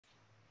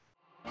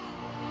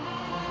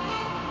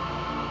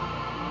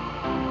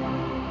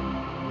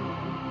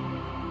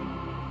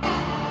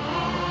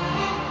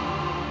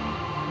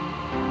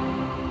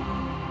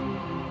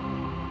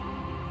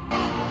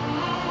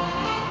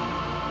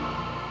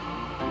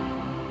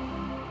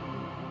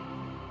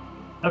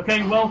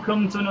Okay,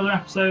 welcome to another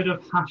episode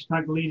of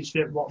Hashtag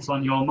Leadership, What's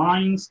on Your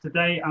Minds.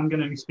 Today I'm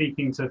going to be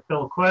speaking to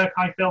Phil Quirk.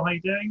 Hi Phil, how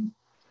you doing?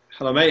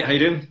 Hello mate, how you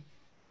doing?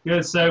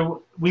 Good,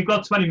 so we've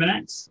got 20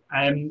 minutes.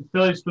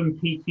 Phil is from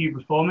PQ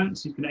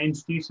Performance. He's going to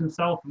introduce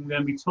himself. I'm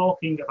going to be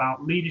talking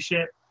about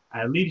leadership,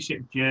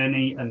 leadership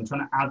journey, and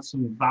trying to add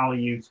some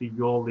value to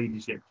your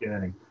leadership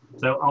journey.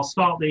 So I'll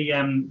start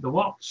the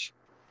watch.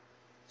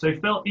 So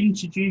Phil,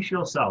 introduce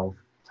yourself.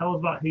 Tell us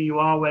about who you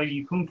are, where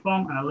you come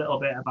from, and a little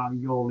bit about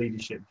your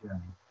leadership journey.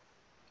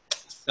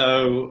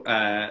 So,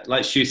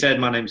 like Stu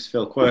said, my name's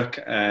Phil Quirk.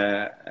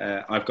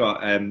 I've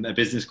got a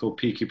business called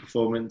PQ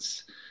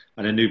Performance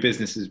and a new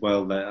business as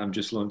well that I'm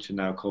just launching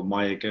now called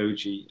My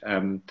Goji.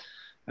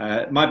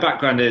 My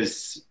background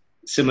is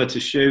similar to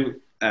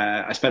Stu.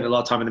 I spent a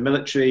lot of time in the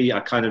military.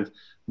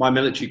 My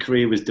military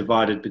career was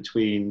divided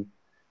between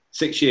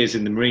 6 years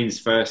in the Marines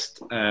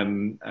first,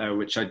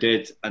 which I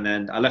did, and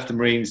then I left the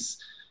Marines,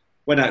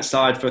 went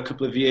outside for a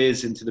couple of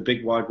years into the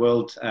big wide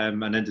world,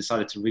 and then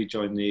decided to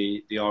rejoin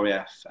the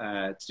RAF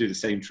to do the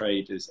same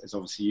trade as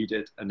obviously you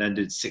did, and then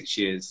did 6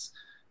 years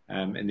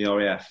in the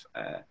RAF.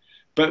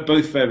 But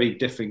both very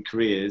different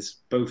careers,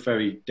 both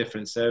very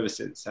different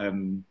services. I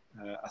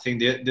think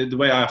the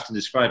way I often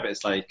describe it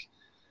is like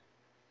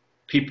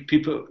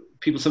people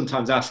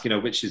sometimes ask,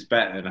 which is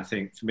better, and I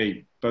think for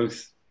me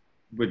both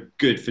were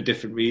good for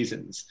different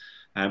reasons.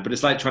 But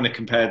it's like trying to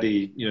compare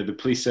the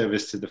police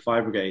service to the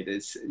fire brigade.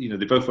 It's,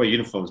 they both wear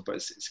uniforms, but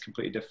it's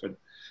completely different.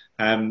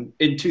 In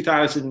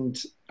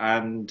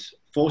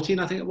 2014,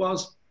 I think it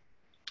was,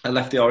 I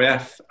left the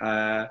RAF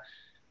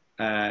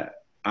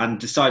and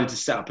decided to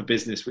set up a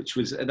business, which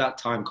was at that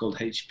time called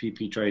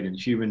HPP Training,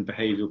 Human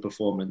Behavioural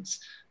Performance,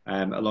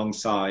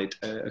 alongside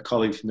a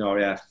colleague from the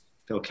RAF,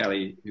 Phil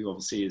Kelly, who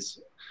obviously is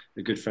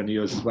a good friend of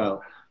yours as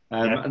well.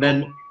 And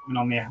then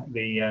on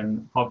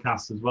the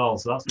podcast as well,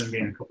 so that's going to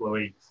be in a couple of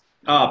weeks.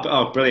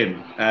 Oh, brilliant!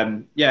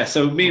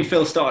 So me and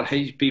Phil started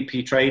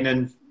HBP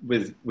Training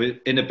with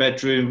in a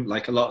bedroom,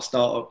 like a lot of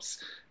startups.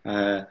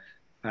 There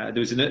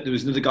was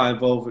another guy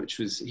involved,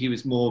 he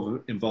was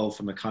more involved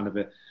from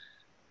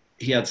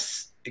he had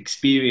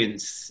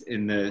experience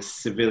in the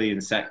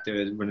civilian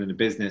sector running a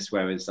business,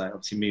 whereas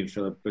obviously me and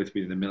Phil have both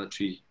been in the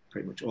military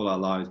pretty much all our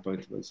lives,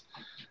 both of us.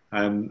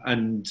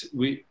 And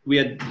we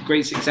had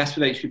great success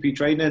with HPP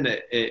Training.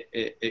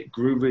 It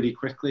grew really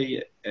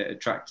quickly. It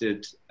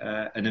attracted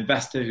an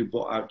investor who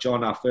bought out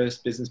John, our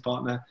first business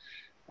partner.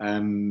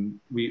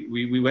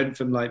 We went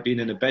from being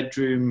in a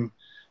bedroom,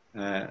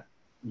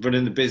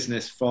 running the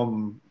business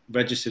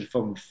registered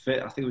from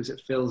I think it was at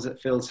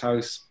Phil's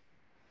house,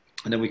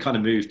 and then we kind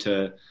of moved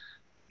to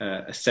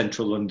a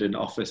central London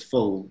office,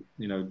 full,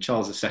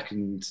 Charles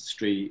II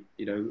Street,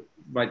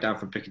 right down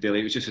from Piccadilly.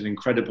 It was just an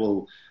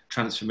incredible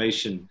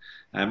transformation.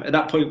 At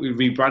that point, we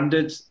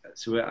rebranded.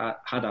 So we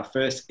had our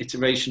first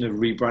iteration of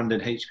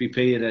rebranding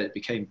HPP, and it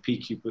became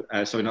PQ.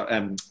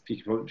 PQ,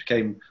 it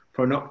became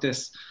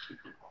Pronoctis.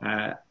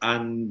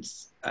 And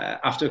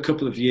after a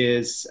couple of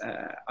years,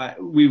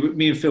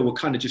 me and Phil were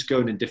kind of just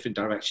going in different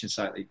directions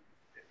slightly.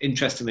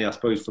 Interestingly, I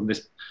suppose, from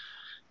this,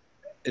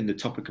 in the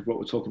topic of what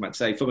we're talking about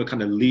today, from a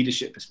kind of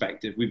leadership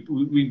perspective,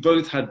 we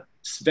both had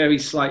very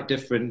slight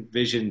different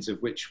visions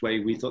of which way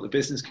we thought the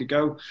business could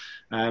go,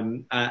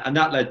 and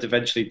that led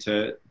eventually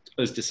to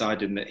us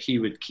deciding that he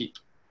would keep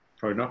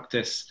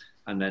Pronoctis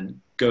and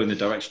then go in the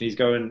direction he's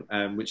going,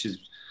 which is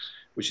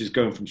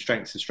going from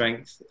strength to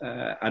strength,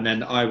 and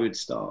then I would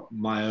start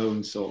my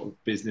own sort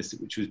of business,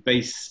 which was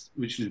based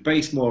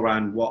more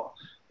around what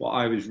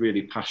I was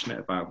really passionate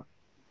about.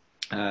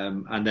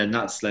 And then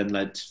that's then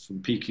led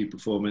from PQ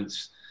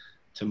Performance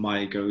to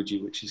My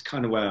Goji, which is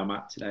kind of where I'm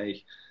at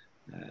today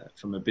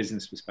from a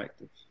business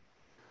perspective.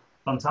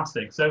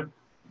 Fantastic. So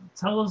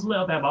tell us a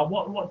little bit about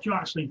what do you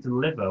actually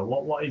deliver?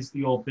 What is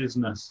your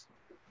business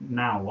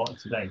now? What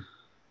today?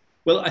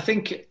 Well,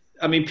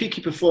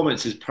 PQ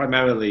Performance is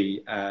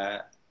primarily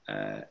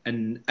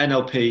an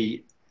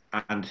NLP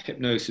and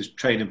hypnosis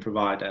training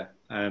provider.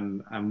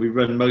 And we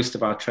run most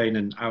of our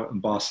training out in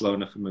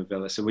Barcelona from a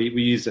villa. So we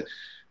use a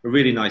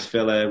really nice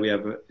villa.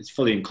 It's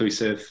fully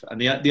inclusive,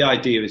 and the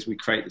idea is we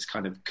create this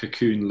kind of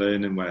cocoon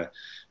learning where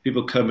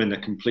people come and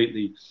are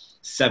completely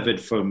severed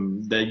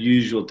from their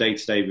usual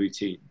day-to-day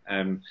routine.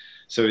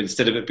 So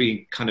instead of it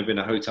being kind of in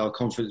a hotel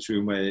conference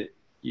room where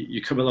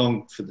you come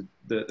along for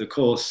the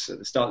course at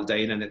the start of the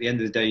day, and then at the end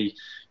of the day,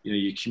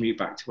 you commute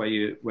back to where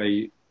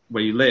you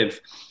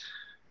live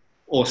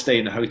or stay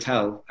in a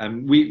hotel.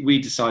 We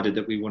decided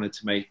that we wanted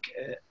to make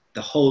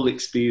the whole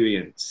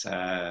experience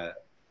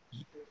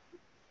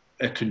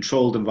a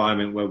controlled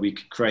environment where we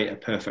could create a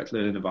perfect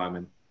learning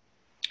environment.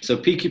 So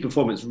PQ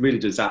Performance really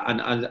does that,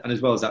 and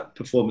as well as that,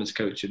 performance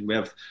coaching. We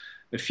have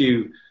a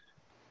few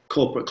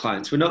corporate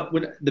clients.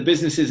 The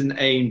business isn't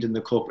aimed in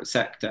the corporate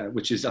sector,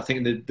 which is, I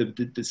think,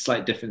 the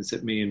slight difference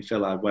that me and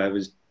Phil had,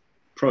 whereas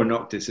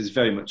Pronoctis is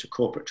very much a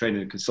corporate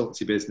training and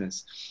consultancy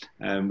business,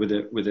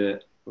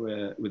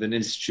 with an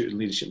institute and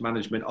leadership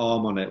management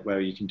arm on it,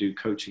 where you can do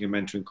coaching and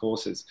mentoring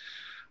courses.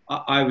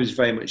 I was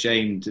very much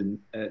aimed in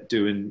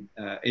doing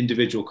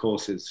individual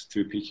courses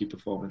through PQ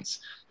Performance.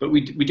 But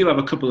we do have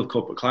a couple of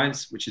corporate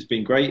clients, which has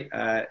been great.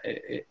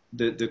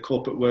 The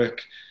corporate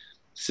work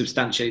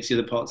substantiates the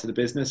other parts of the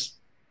business.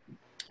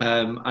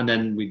 And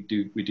then we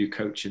do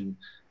coaching.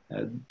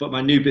 But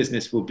my new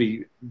business will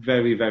be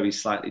very, very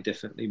slightly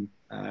differently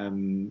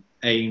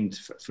aimed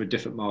for a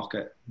different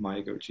market,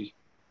 Myagochi.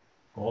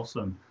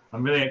 Awesome.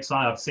 I'm really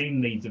excited. I've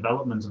seen the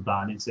development of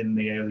that, and it's in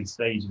the early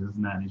stages,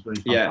 isn't it? And it's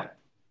really fantastic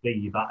to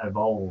see that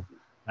evolve.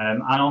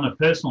 And on a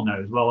personal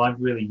note as well, I've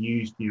really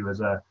used you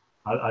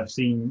I've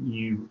seen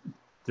you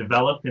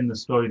develop in the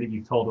story that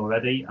you've told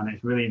already, and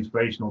it's really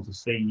inspirational to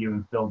see you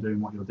and Phil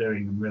doing what you're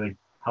doing, and really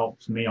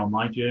helps me on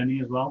my journey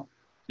as well.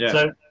 Yeah.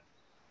 So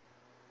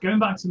going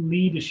back to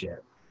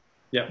leadership,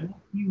 yeah, what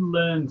have you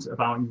learned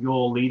about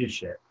your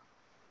leadership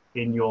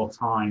in your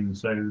time?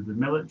 So the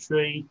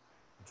military,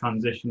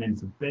 transition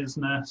into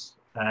business.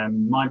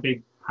 My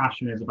big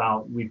passion is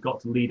about we've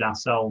got to lead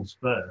ourselves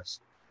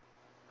first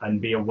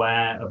and be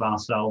aware of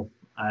ourselves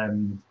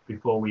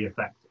before we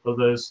affect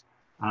others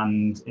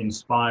and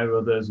inspire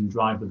others and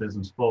drive the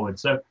business forward.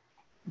 So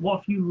what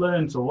have you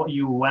learned, or what are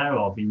you aware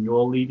of in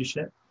your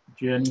leadership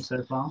journey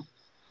so far?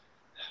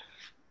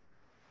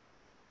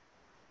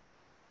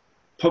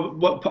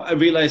 What a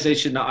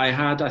realization that I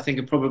had, I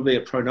think probably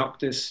at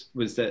Pronoctis,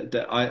 was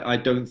that I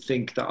don't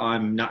think that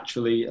I'm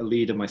naturally a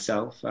leader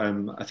myself.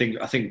 I think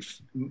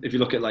if you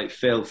look at like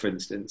Phil, for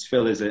instance,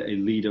 Phil is a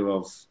leader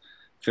of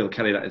Phil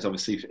Kelly. That is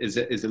obviously is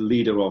a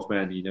leader of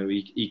men. You know,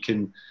 he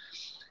can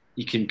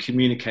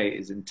communicate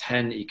his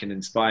intent. He can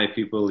inspire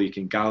people. He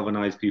can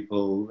galvanize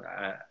people.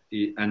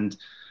 And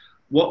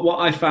what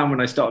I found when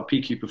I started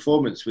PQ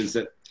Performance was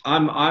that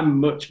I'm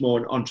much more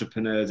an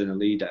entrepreneur than a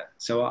leader.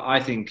 So I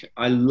think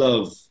I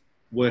love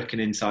working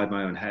inside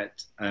my own head.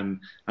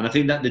 And I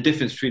think that the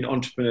difference between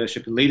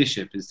entrepreneurship and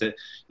leadership is that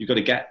you've got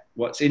to get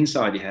what's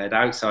inside your head,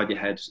 outside your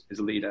head as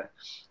a leader.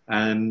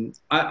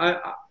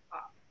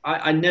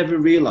 I never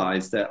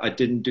realized that I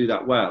didn't do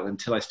that well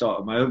until I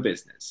started my own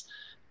business.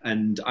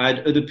 And I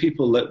had other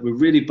people that were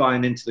really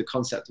buying into the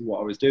concept of what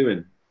I was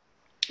doing.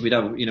 We'd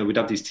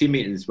have these team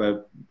meetings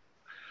where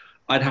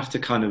I'd have to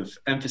kind of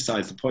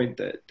emphasize the point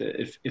that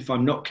if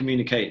I'm not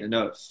communicating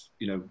enough,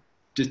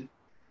 just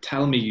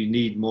tell me you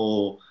need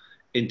more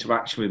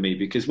interaction with me.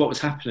 Because what was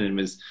happening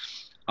was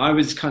I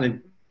was kind of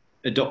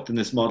adopting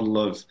this model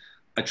of,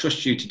 I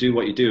trust you to do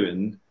what you're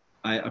doing.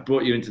 I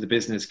brought you into the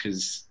business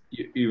because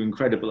you're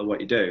incredible at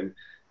what you do.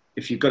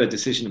 If you've got a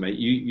decision to make,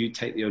 you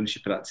take the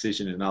ownership of that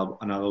decision, and I'll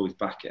always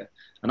back you.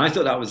 And I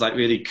thought that was like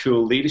really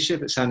cool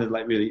leadership. It sounded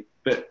like really,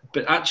 but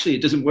actually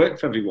it doesn't work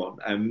for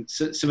everyone.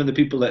 So some of the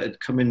people that had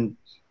come in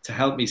to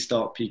help me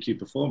start PQ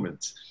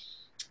Performance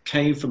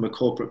came from a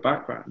corporate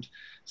background.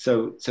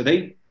 So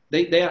they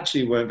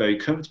actually weren't very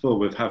comfortable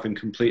with having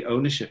complete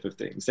ownership of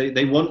things.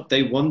 They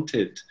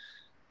wanted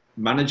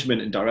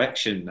management and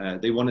direction.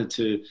 They wanted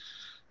to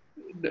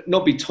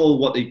not be told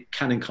what they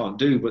can and can't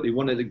do, but they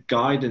wanted a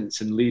guidance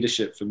and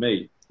leadership from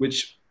me,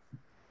 which,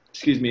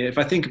 excuse me, if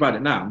I think about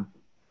it now,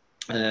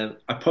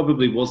 I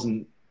probably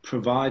wasn't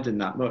providing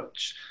that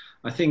much.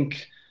 I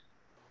think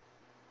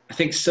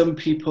some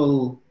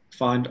people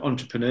find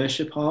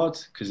entrepreneurship hard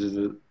because of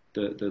the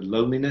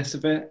loneliness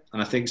of it.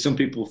 And I think some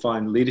people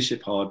find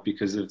leadership hard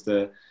because of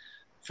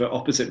for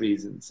opposite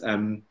reasons.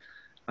 And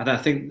I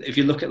think if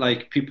you look at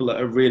like people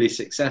that are really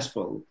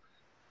successful,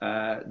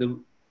 the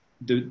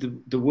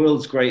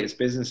world's greatest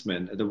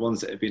businessmen are the ones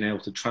that have been able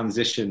to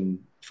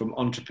transition from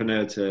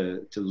entrepreneur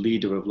to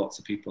leader of lots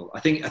of people. I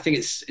think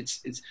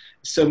it's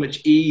so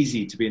much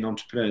easy to be an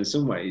entrepreneur in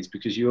some ways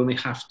because you only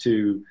have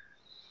to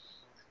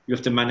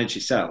manage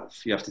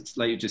yourself. You have to,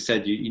 like you just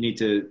said, you need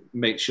to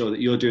make sure that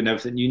you're doing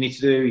everything you need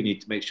to do. You need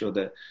to make sure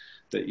that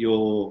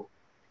you're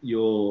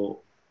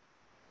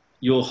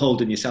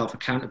holding yourself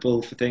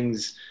accountable for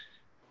things.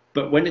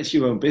 But when it's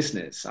your own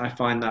business, I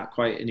find that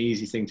quite an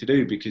easy thing to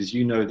do because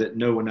you know that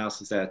no one else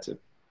is there to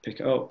pick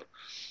it up.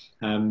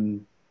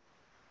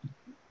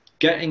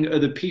 Getting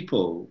other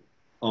people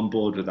on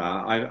board with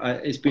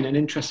that, it's been an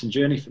interesting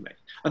journey for me.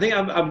 I think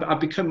I've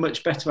become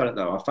much better at it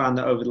though. I found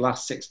that over the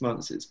last 6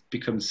 months, it's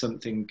become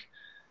something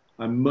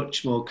I'm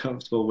much more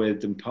comfortable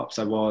with than perhaps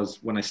I was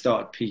when I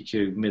started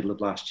PQ middle of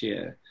last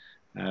year.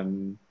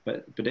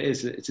 But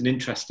it's an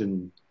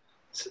interesting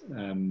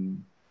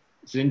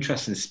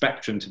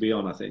spectrum to be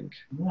on, I think.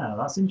 Yeah,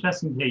 that's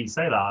interesting to hear you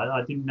say that.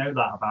 I didn't know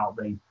that about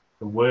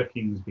the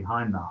workings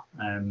behind that.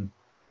 And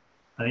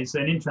it's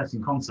an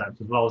interesting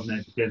concept as well, isn't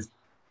it? Because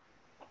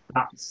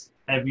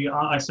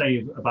I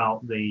say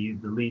about the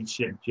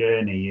leadership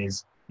journey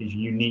is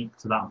unique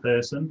to that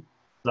person.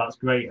 That's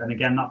great. And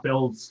again, that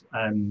builds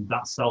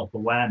that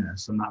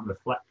self-awareness and that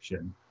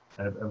reflection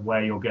of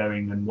where you're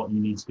going and what you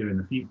need to do in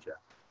the future.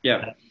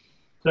 Yeah.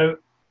 So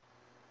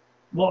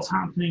what's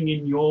happening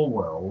in your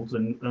world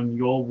and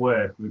your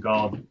work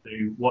regard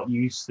to what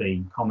you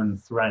see common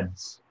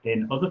threads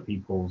in other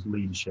people's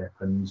leadership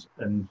and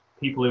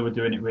people who are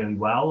doing it really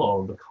well,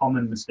 or the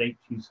common mistakes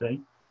you see?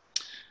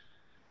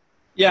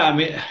 Yeah, I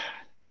mean,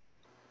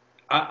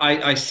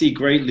 I see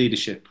great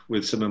leadership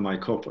with some of my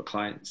corporate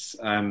clients.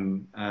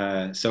 I'm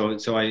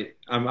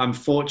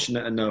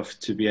fortunate enough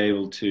to be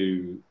able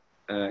to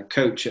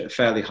coach at a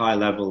fairly high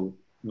level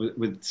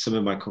with some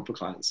of my corporate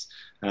clients,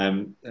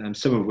 and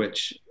some of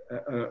which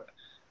are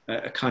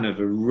kind of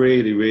a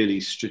really, really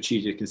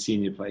strategic and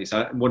senior place.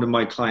 One of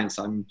my clients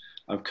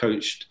I've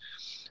coached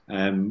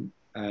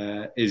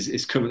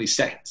is currently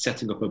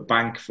setting up a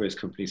bank for his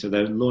company, so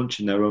they're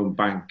launching their own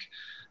bank.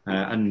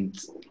 And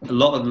a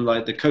lot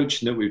of the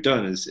coaching that we've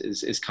done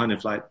is kind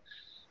of like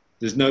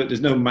there's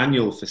no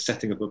manual for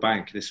setting up a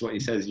bank. This is what he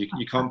says. You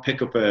can't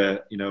pick up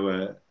a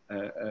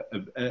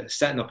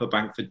setting up a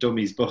bank for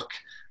dummies book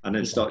and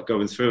then start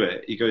going through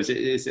it. He goes, it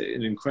is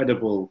an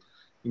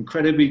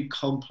incredibly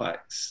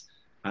complex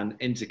and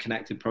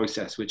interconnected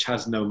process which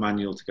has no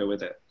manual to go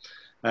with it.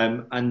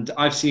 And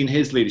I've seen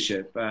his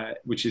leadership,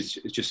 which is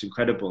just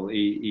incredible.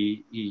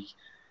 He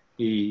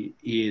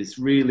is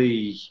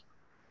really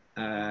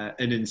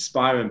an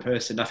inspiring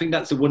person. I think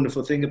that's the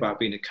wonderful thing about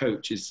being a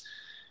coach is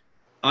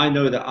I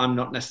know that I'm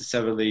not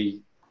necessarily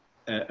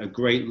a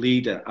great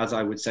leader as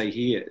I would say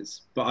he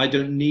is, but I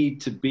don't need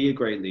to be a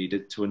great leader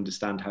to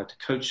understand how to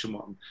coach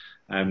someone.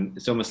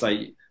 It's almost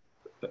like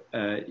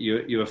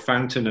you're a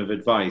fountain of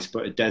advice,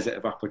 but a desert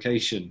of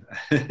application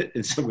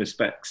in some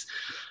respects.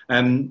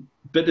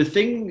 But the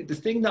thing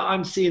that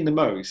I'm seeing the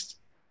most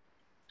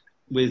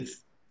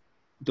with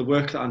the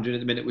work that I'm doing at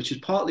the minute, which is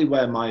partly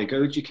where my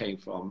Agoji came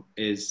from,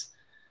 is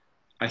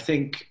I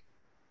think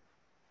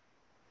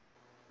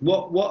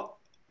what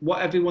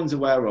everyone's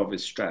aware of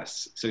is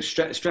stress. So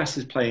stress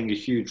is playing a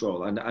huge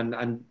role,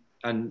 and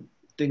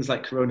things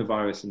like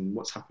coronavirus and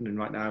what's happening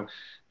right now,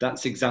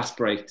 that's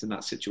exacerbating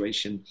that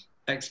situation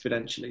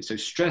exponentially. So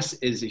stress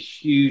is a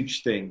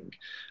huge thing,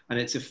 and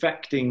it's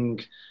affecting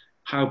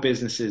how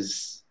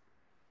businesses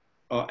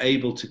are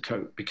able to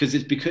cope because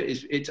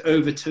it's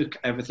overtook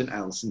everything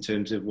else in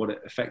terms of what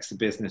it affects the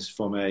business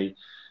from a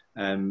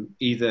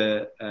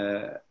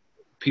either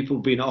people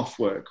being off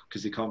work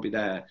because they can't be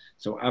there,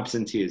 so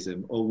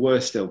absenteeism, or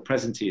worse still,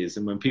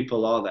 presenteeism, when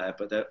people are there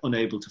but they're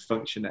unable to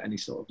function at any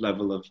sort of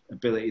level of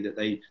ability that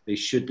they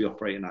should be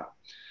operating at.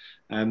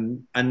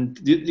 And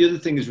the other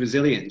thing is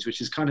resilience,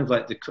 which is kind of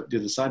like the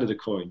other side of the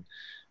coin.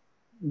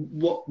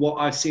 What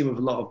I've seen with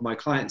a lot of my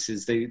clients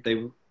is they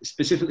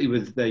specifically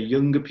with their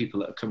younger people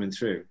that are coming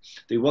through,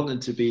 they want them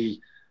to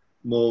be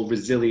more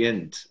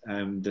resilient.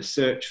 The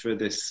search for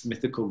this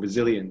mythical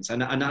resilience,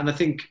 and I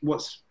think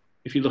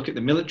if you look at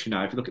the military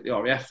now, if you look at the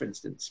RAF, for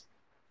instance,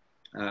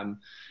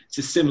 it's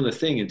a similar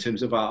thing in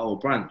terms of our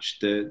old branch.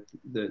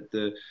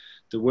 The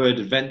word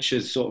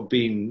adventure's sort of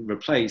being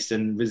replaced,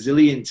 and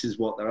resilience is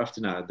what they're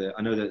after now.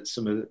 I know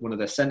that one of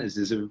their centres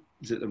is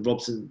at the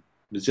Robson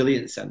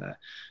Resilience Centre.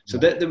 So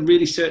they're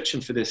really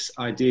searching for this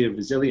idea of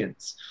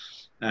resilience.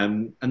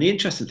 And the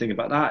interesting thing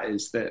about that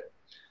is that,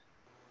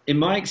 in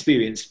my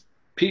experience,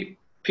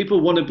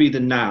 people want to be the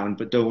noun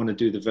but don't want to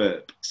do the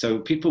verb. So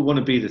people want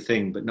to be the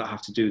thing but not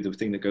have to do the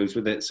thing that goes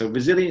with it. So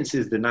resilience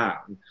is the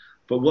noun,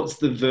 but what's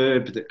the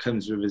verb that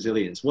comes with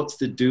resilience? What's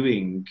the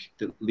doing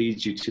that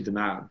leads you to the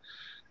noun?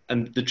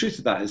 And the truth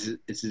of that is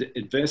it's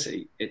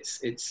adversity.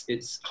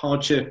 It's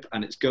hardship,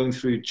 and it's going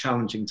through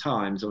challenging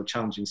times or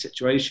challenging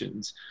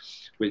situations,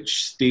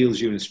 which steels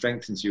you and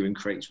strengthens you and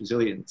creates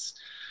resilience.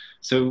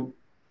 So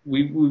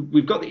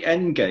we've got the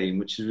end game,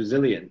 which is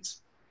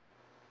resilience.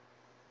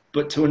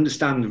 But to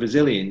understand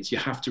resilience, you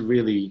have to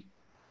really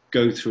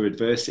go through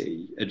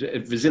adversity.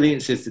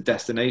 Resilience is the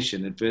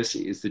destination.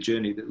 Adversity is the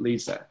journey that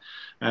leads there.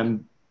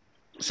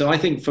 So I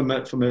think from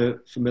a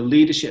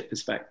leadership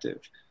perspective,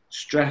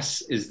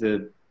 stress is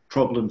the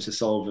problem to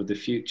solve of the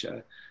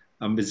future,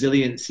 and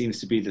resilience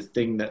seems to be the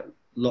thing that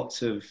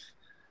lots of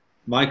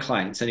my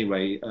clients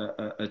anyway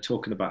are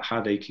talking about, how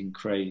they can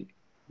create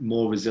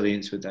more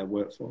resilience with their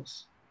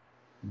workforce.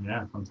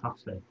 Yeah,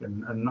 fantastic.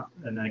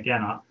 And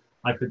again,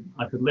 I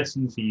could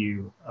listen to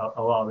you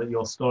a lot.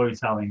 Your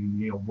storytelling,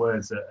 your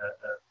words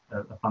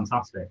are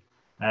fantastic.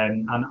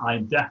 And I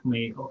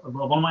definitely,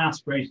 one of my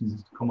aspirations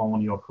is to come on one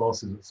of your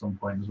courses at some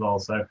point as well.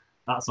 So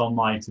that's on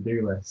my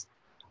to-do list.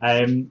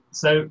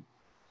 So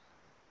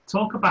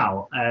talk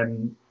about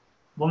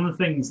one of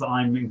the things that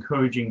I'm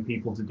encouraging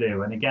people to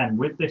do, and again,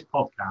 with this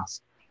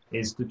podcast,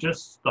 is to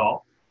just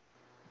stop,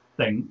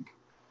 think,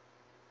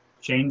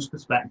 change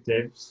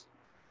perspectives,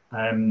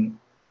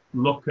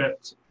 look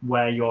at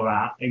where you're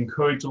at,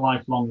 encourage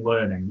lifelong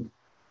learning.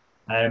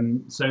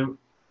 So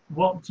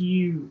what do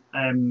you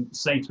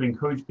say to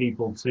encourage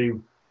people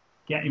to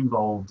get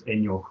involved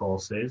in your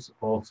courses,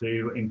 or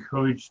to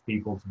encourage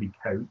people to be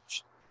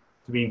coached,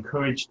 to be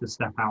encouraged to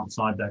step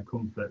outside their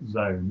comfort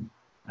zone?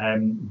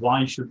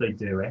 Why should they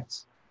do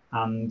it?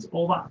 And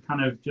all that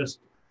kind of just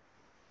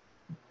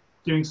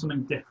doing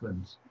something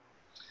different.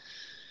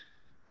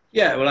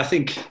 Yeah, well, I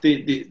think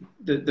the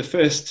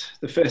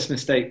first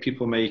mistake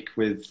people make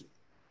with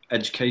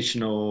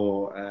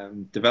educational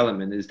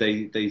development is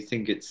they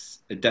think it's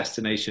a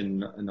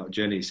destination and not a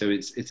journey. So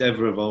it's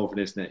ever evolving,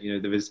 isn't it? You know,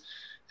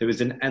 there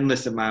is an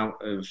endless amount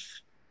of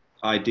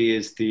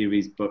ideas,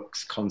 theories,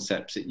 books,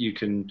 concepts that you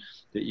can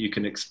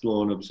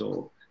explore and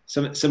absorb.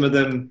 Some of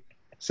them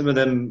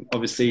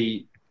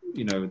obviously,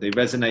 you know, they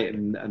resonate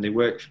and they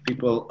work for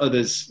people.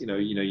 Others,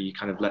 you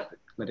kind of let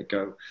it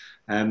go.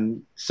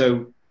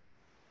 So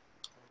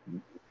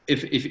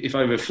if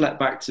I reflect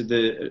back to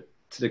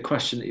the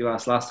question that you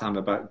asked last time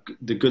about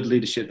the good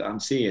leadership that I'm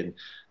seeing,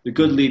 the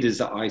good leaders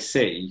that I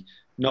see,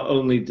 not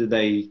only do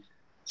they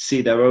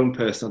see their own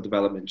personal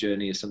development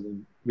journey as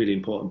something really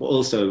important, but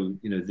also,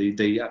 you know,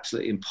 they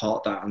absolutely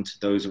impart that onto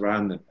those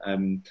around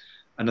them.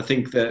 And I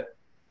think that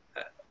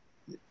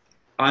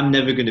I'm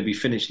never going to be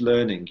finished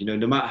learning, you know,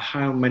 no matter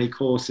how many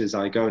courses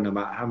I go, no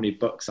matter how many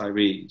books I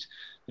read,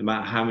 no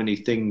matter how many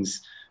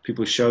things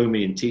people show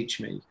me and teach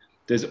me,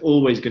 there's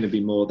always going to be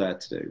more there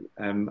to do.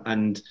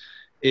 And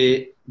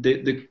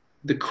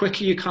the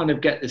quicker you kind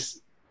of get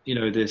this, you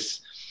know,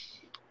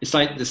 it's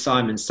like the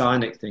Simon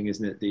Sinek thing,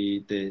 isn't it?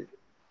 The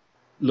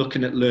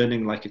looking at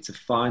learning like it's a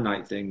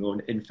finite thing or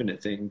an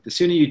infinite thing. The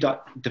sooner you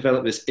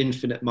develop this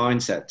infinite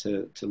mindset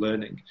to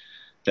learning,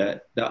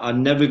 that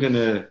I'm never going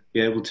to be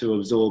able to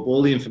absorb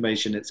all the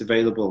information that's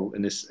available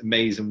in this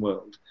amazing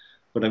world,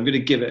 but I'm going to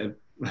give it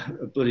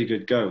a bloody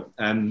good go.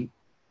 One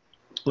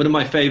of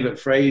my favorite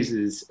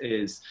phrases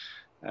is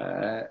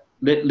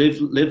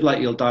live like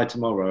you'll die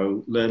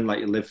tomorrow, learn like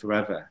you'll live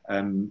forever.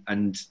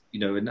 And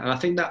you know, and I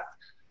think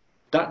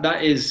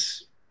that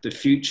is the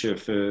future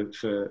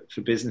for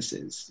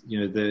businesses.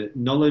 You know, the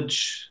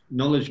knowledge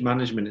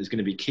management is going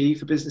to be key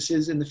for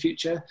businesses in the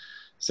future.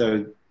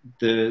 So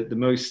the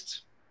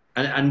most,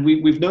 and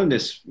we've known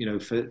this, you know,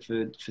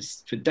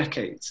 for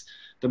decades.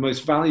 The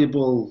most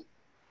valuable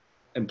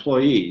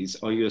employees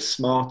are your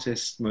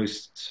smartest,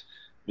 most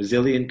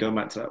resilient, going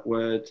back to that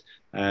word,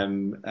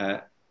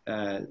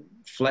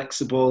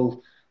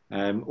 flexible,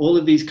 all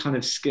of these kind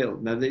of skills.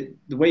 Now, the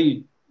way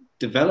you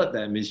develop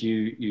them is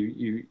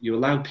you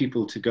allow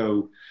people to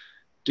go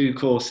do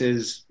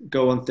courses,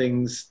 go on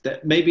things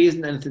that maybe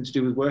isn't anything to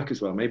do with work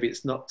as well. Maybe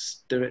it's not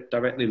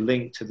directly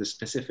linked to the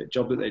specific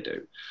job that they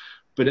do,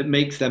 but it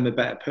makes them a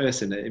better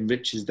person. It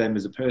enriches them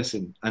as a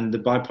person. And the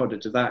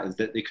byproduct of that is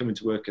that they come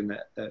into work and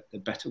they're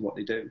better at what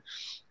they do.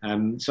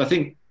 So I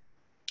think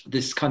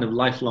this kind of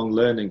lifelong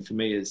learning for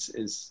me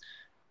is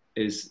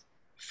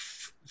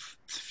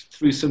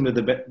through some of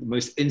the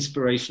most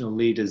inspirational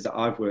leaders that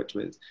I've worked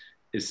with,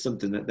 is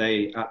something that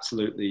they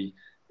absolutely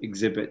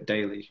exhibit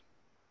daily.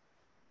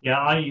 Yeah,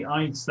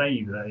 I'd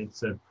say that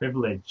it's a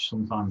privilege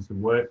sometimes to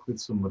work with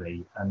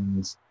somebody,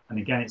 and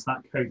again, it's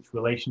that coach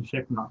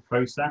relationship and that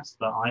process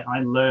that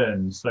I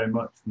learn so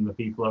much from the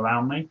people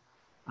around me,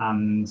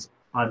 and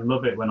I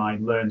love it when I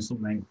learn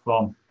something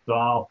from. So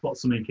I'll put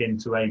something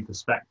into a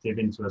perspective,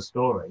 into a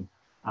story,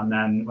 and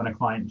then when a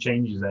client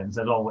changes it and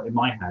says, "Oh, in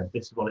my head,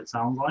 this is what it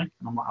sounds like,"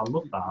 and I'm like, "I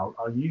love that.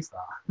 I'll use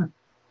that."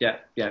 Yeah.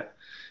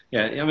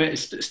 I mean,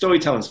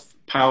 storytelling's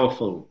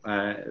powerful,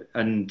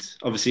 and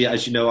obviously,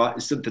 as you know,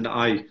 it's something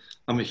that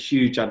I'm a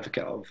huge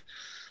advocate of.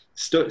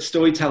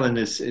 Storytelling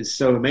is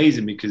so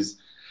amazing because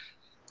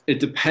it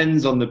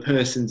depends on the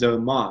person's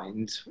own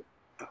mind,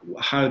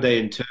 how they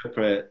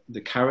interpret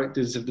the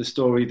characters of the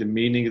story, the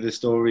meaning of the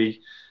story.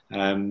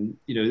 You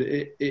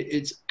know,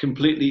 it's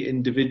completely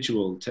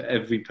individual to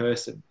every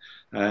person.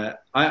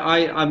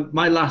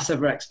 My last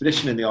ever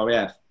expedition in the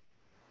RAF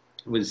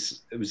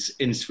was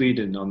in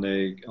Sweden on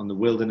the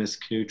wilderness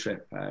canoe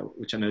trip,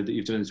 which I know that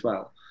you've done as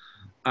well.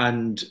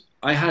 And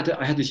I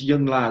had this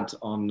young lad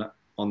on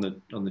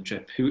the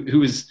trip who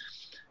was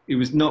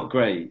not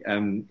great.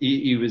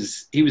 He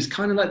was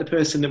kind of like the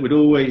person that would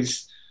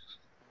always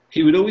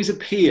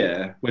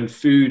appear when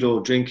food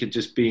or drink had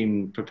just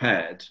been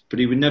prepared, but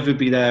he would never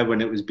be there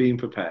when it was being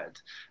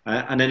prepared.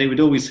 And then he would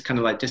always kind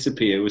of like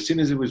disappear. As soon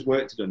as it was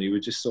work to done, he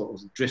would just sort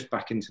of drift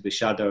back into the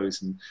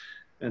shadows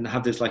and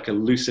have this like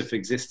elusive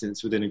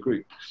existence within a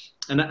group.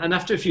 And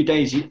after a few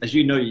days, as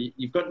you know,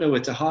 you've got nowhere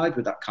to hide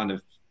with that kind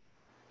of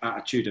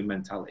attitude and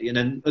mentality. And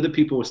then other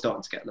people were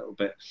starting to get a little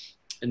bit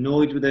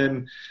annoyed with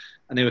him.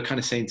 And they were kind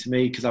of saying to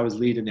me, because I was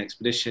leading the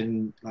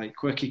expedition, like,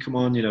 "Quirky, come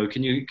on, you know,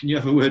 can you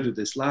have a word with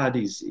this lad?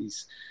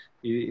 He's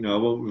you know, I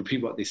won't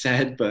repeat what they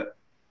said, but,"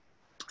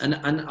 and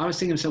I was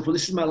thinking to myself, well,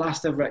 this is my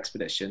last ever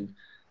expedition.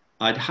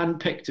 I'd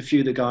handpicked a few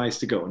of the guys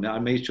to go on it. I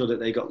made sure that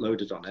they got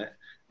loaded on it.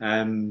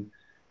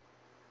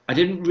 I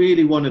didn't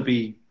really want to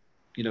be,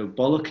 you know,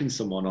 bollocking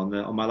someone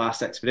on my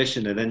last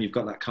expedition, and then you've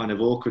got that kind of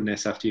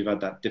awkwardness after you've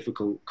had that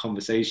difficult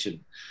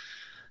conversation.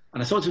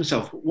 And I thought to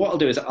myself, what I'll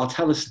do is I'll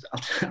tell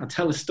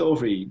a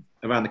story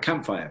around the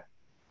campfire.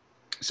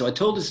 So I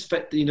told us,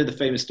 you know, the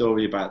famous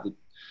story about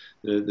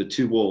the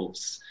two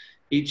wolves.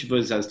 Each of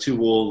us has two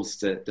wolves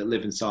that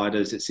live inside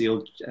us. It's the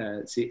old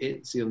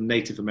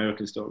Native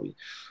American story.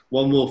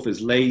 One wolf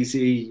is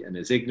lazy and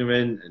is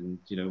ignorant and,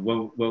 you know,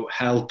 won't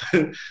help.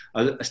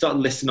 I started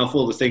listing off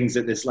all the things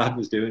that this lad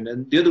was doing.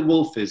 And the other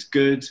wolf is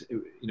good.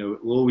 You know,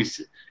 it will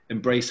always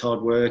embrace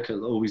hard work.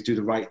 It'll always do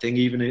the right thing,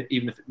 even if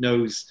it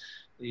knows,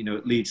 you know,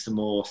 it leads to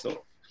more sort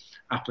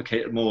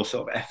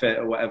of effort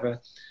or whatever.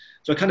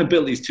 So I kind of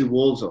built these two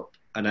wolves up,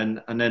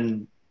 and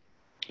then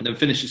and then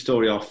finish the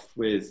story off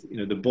with, you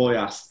know, the boy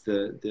asks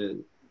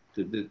the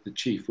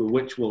chief, well,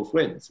 which wolf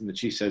wins? And the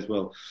chief says,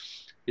 well,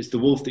 it's the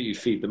wolf that you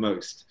feed the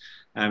most.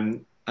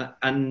 And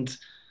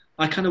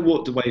I kind of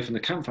walked away from the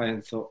campfire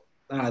and thought,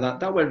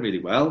 that went really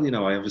well. You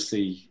know,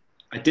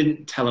 I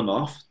didn't tell him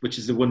off, which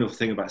is the wonderful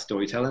thing about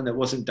storytelling. It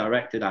wasn't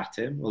directed at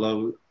him,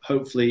 although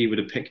hopefully he would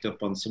have picked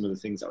up on some of the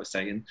things I was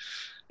saying.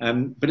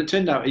 But it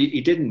turned out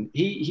he didn't.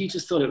 He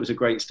just thought it was a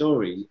great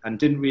story and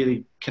didn't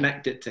really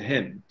connect it to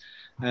him.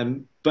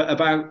 But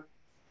about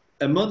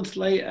a month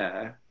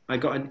later, I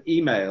got an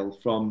email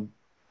from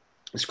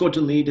a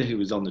squadron leader who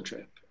was on the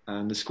trip.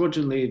 And the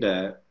squadron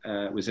leader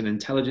was an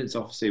intelligence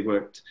officer who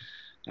worked.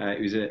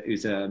 He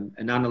was an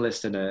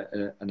analyst and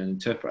an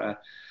interpreter.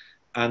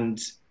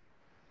 And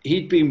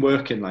he'd been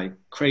working like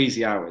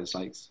crazy hours,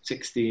 like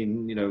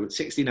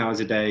 16 hours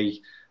a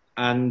day.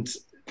 And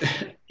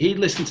he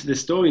listened to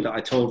this story that I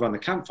told around the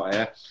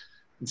campfire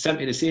and sent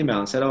me this email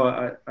and said,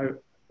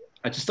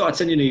 I just thought I'd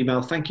send you an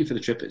email. Thank you for the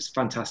trip. It's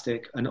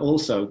fantastic. And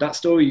also that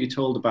story you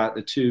told about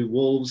the two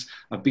wolves,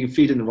 I've been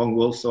feeding the wrong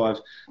wolf. So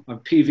I've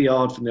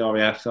PVR'd from the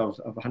RAF. So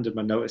I've handed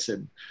my notice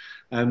in.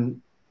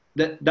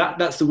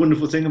 That's the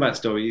wonderful thing about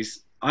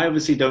stories. I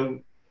obviously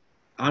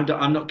I'm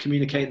not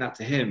communicating that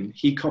to him.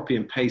 He copy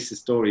and pastes the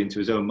story into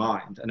his own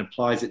mind and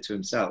applies it to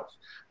himself.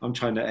 I'm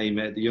trying to aim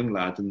it at the young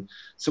lad, and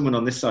someone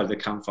on this side of the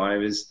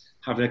campfire is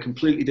having a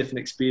completely different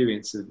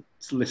experience of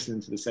listening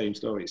to the same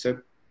story. So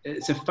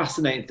it's a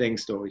fascinating thing,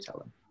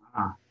 storytelling.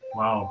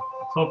 Wow.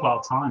 Talk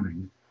about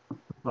timing.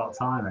 I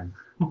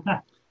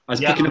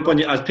was picking up on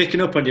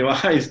your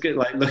eyes.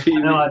 Like, look at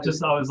you. I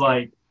was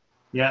like,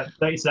 yeah,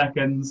 30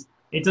 seconds.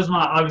 It doesn't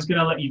matter. I was going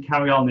to let you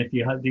carry on if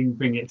you didn't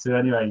bring it to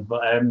anyway.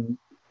 But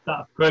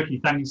Quirky,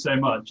 thank you so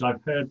much.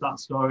 I've heard that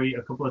story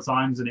a couple of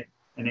times, and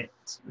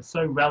it's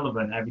so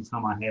relevant every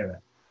time I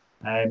hear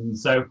it.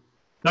 So,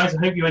 guys, I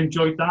hope you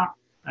enjoyed that.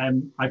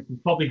 I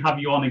could probably have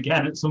you on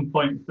again at some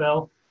point,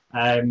 Phil.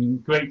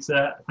 Great.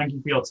 Thank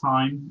you for your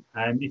time.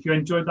 If you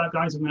enjoyed that,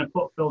 guys, I'm going to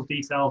put Phil's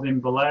details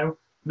in below.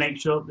 Make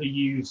sure that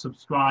you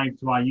subscribe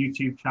to our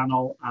YouTube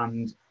channel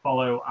and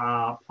follow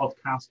our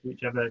podcast,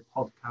 whichever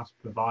podcast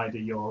provider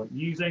you're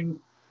using.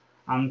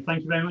 And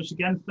thank you very much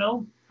again,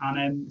 Phil.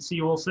 And see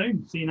you all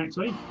soon. See you next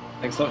week.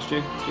 Thanks a lot,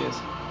 Stu.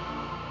 Cheers.